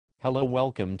Hello,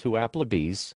 welcome to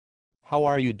Applebee's. How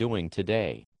are you doing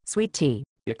today? Sweet tea.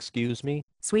 Excuse me?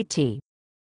 Sweet tea.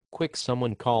 Quick,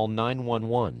 someone call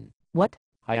 911. What?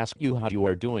 I asked you how you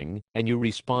are doing, and you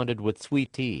responded with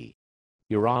sweet tea.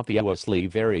 You're obviously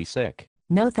very sick.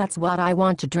 No, that's what I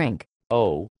want to drink.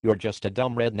 Oh, you're just a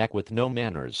dumb redneck with no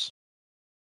manners.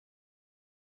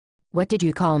 What did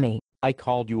you call me? I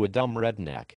called you a dumb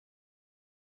redneck.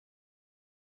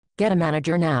 Get a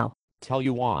manager now. Tell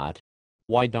you what.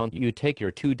 Why don't you take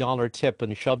your $2 tip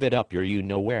and shove it up your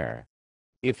you-know-where?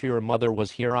 If your mother was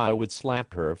here, I would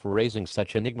slap her for raising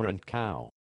such an ignorant cow.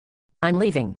 I'm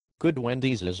leaving. Good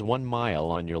Wendy's is 1 mile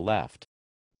on your left.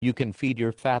 You can feed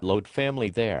your fat load family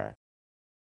there.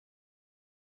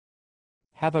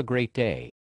 Have a great day.